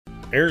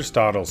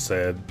Aristotle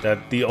said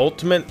that the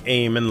ultimate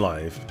aim in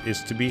life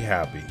is to be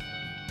happy.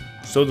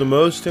 So the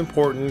most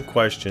important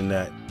question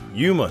that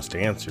you must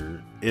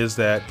answer is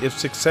that if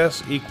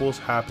success equals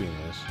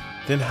happiness,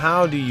 then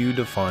how do you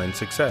define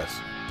success?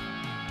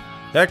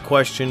 That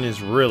question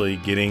is really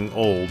getting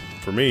old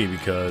for me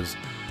because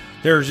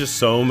there are just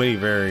so many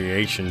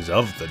variations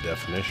of the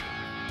definition.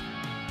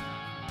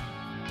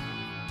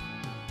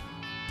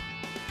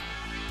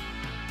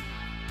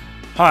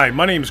 Hi,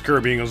 my name is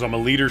Kirby Ingles. I'm a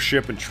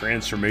leadership and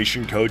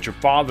transformation coach, a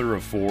father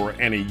of four,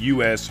 and a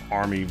U.S.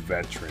 Army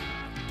veteran.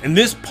 And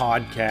this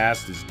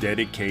podcast is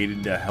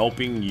dedicated to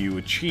helping you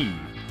achieve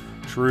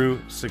true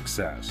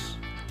success.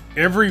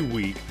 Every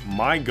week,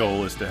 my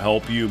goal is to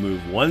help you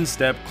move one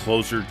step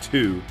closer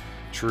to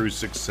true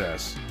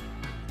success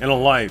and a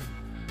life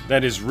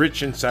that is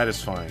rich and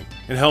satisfying,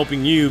 and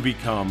helping you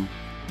become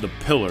the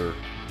pillar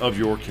of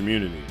your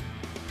community.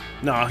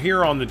 Now,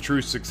 here on the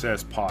True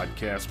Success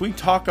Podcast, we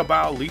talk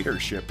about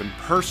leadership and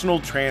personal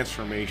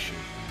transformation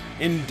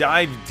and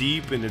dive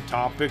deep into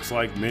topics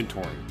like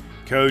mentoring,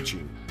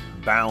 coaching,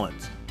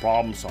 balance,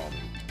 problem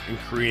solving, and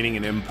creating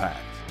an impact.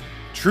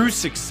 True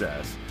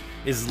success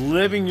is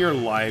living your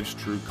life's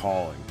true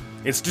calling.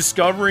 It's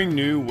discovering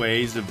new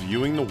ways of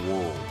viewing the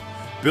world,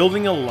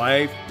 building a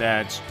life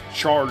that's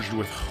charged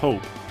with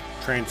hope,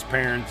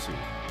 transparency,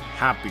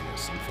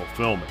 happiness, and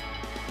fulfillment.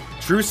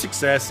 True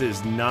success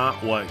is not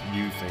what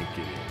you think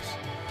it is.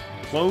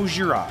 Close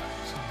your eyes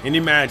and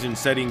imagine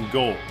setting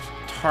goals,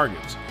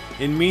 targets,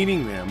 and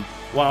meeting them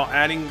while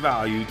adding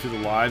value to the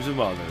lives of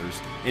others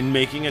and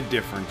making a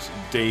difference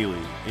daily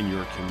in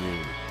your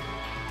community.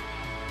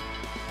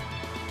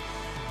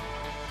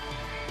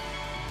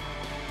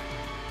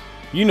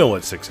 You know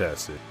what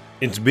success is.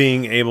 It's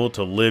being able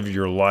to live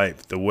your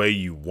life the way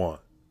you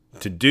want,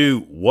 to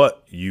do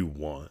what you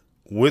want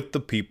with the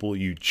people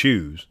you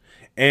choose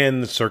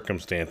and the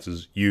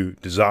circumstances you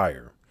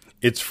desire.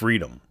 It's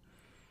freedom.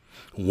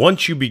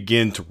 Once you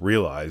begin to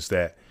realize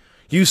that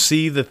you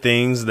see the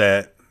things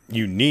that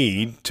you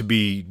need to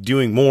be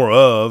doing more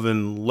of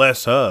and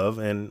less of,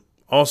 and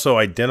also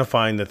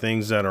identifying the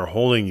things that are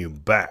holding you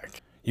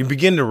back, you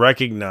begin to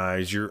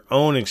recognize your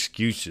own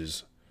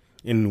excuses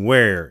and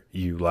where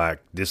you lack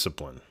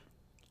discipline.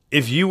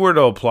 If you were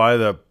to apply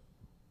the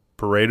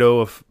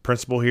Pareto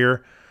principle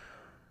here,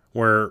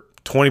 where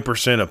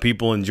 20% of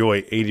people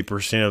enjoy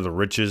 80% of the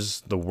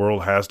riches the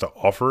world has to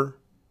offer,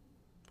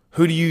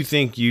 who do you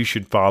think you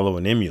should follow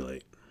and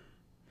emulate?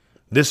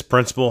 This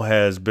principle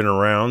has been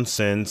around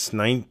since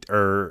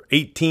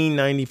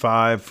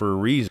 1895 for a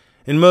reason,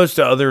 and most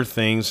other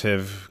things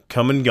have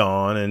come and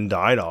gone and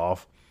died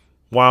off,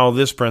 while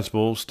this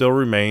principle still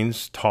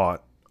remains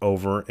taught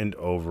over and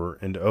over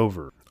and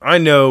over. I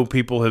know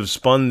people have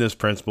spun this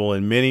principle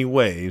in many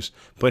ways,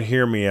 but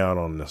hear me out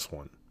on this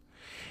one.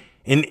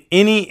 In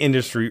any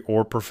industry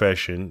or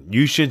profession,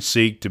 you should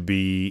seek to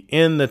be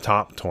in the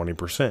top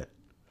 20%.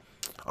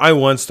 I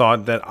once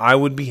thought that I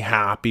would be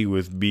happy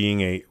with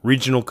being a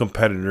regional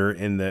competitor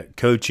in the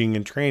coaching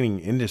and training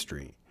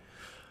industry,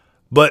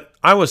 but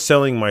I was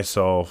selling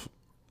myself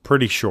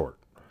pretty short.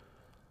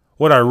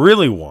 What I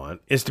really want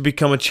is to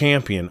become a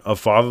champion of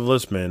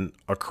fatherless men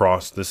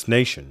across this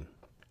nation.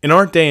 In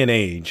our day and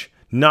age,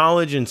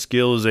 knowledge and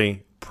skill is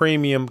a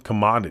premium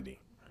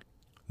commodity.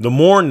 The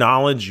more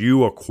knowledge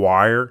you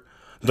acquire,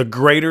 the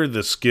greater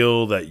the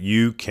skill that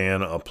you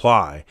can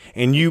apply,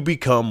 and you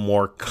become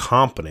more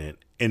competent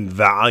and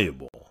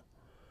valuable.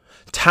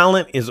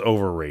 Talent is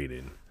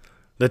overrated.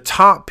 The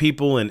top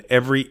people in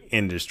every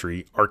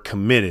industry are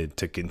committed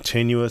to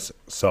continuous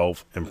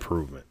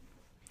self-improvement.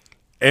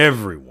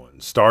 Everyone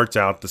starts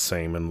out the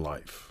same in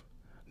life: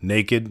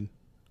 naked,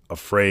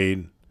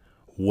 afraid,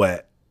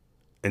 wet,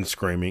 and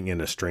screaming in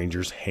a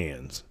stranger's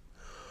hands.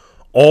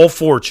 All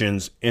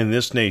fortunes in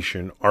this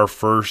nation are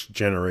first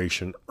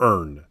generation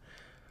earned.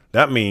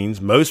 That means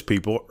most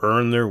people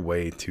earn their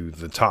way to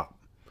the top.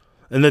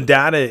 And the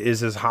data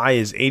is as high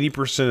as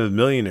 80% of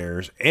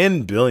millionaires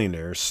and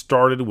billionaires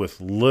started with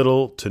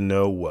little to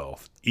no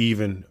wealth,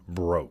 even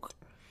broke.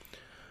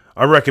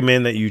 I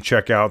recommend that you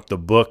check out the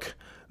book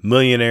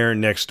Millionaire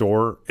Next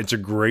Door. It's a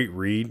great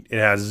read. It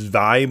has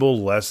valuable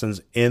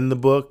lessons in the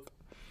book.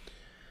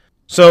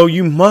 So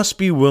you must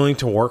be willing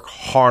to work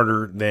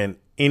harder than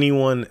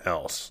anyone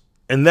else.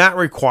 And that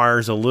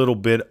requires a little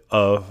bit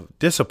of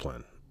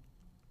discipline.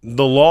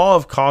 The law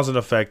of cause and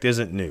effect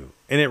isn't new,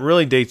 and it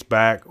really dates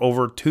back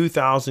over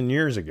 2,000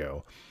 years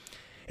ago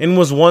and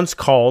was once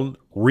called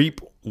reap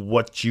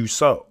what you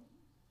sow.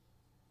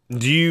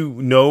 Do you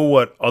know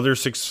what other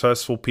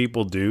successful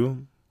people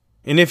do?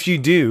 And if you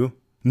do,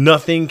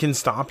 nothing can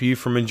stop you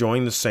from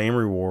enjoying the same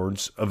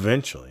rewards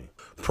eventually.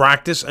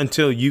 Practice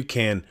until you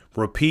can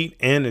repeat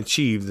and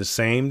achieve the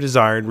same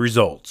desired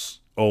results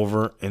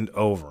over and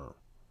over.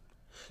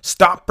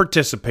 Stop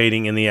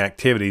participating in the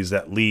activities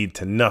that lead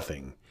to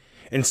nothing,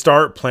 and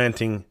start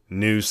planting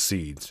new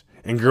seeds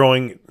and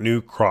growing new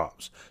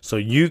crops so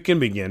you can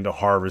begin to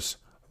harvest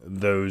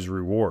those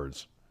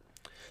rewards.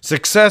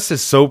 Success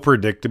is so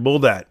predictable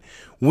that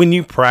When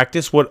you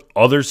practice what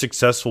other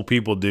successful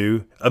people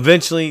do,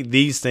 eventually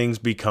these things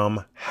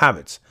become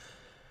habits.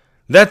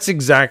 That's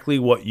exactly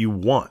what you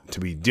want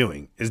to be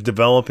doing, is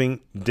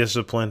developing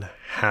disciplined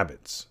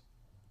habits.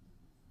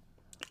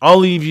 I'll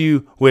leave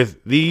you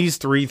with these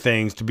 3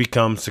 things to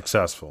become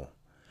successful.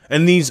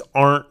 And these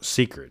aren't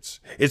secrets.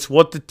 It's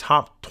what the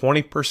top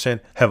 20%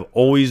 have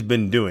always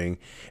been doing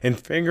and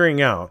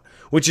figuring out,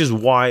 which is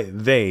why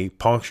they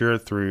puncture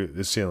through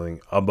the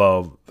ceiling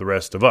above the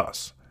rest of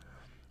us.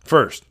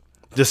 First,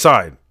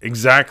 decide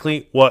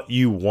exactly what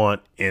you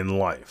want in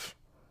life.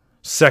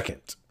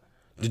 Second,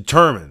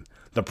 determine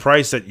the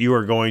price that you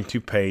are going to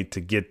pay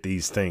to get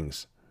these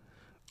things.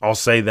 I'll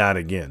say that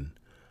again.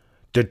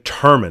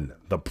 Determine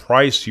the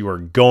price you are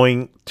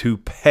going to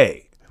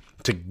pay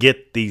to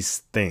get these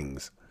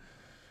things.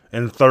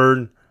 And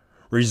third,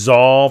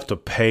 resolve to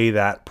pay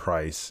that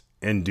price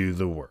and do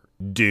the work.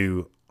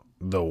 Do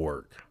the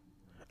work.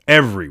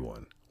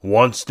 Everyone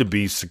wants to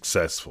be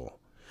successful,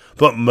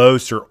 but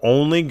most are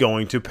only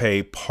going to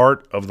pay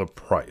part of the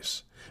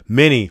price.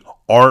 Many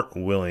aren't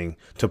willing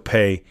to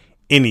pay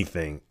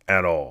anything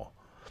at all.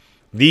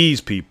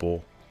 These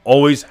people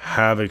always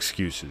have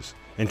excuses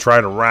and try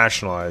to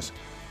rationalize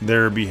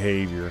their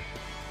behavior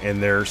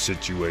and their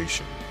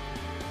situation.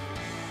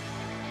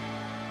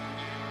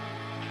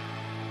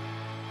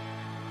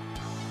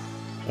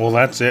 Well,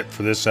 that's it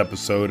for this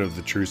episode of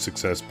the True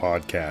Success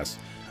Podcast.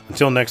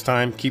 Until next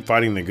time, keep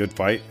fighting the good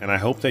fight, and I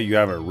hope that you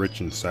have a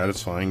rich and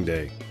satisfying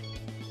day.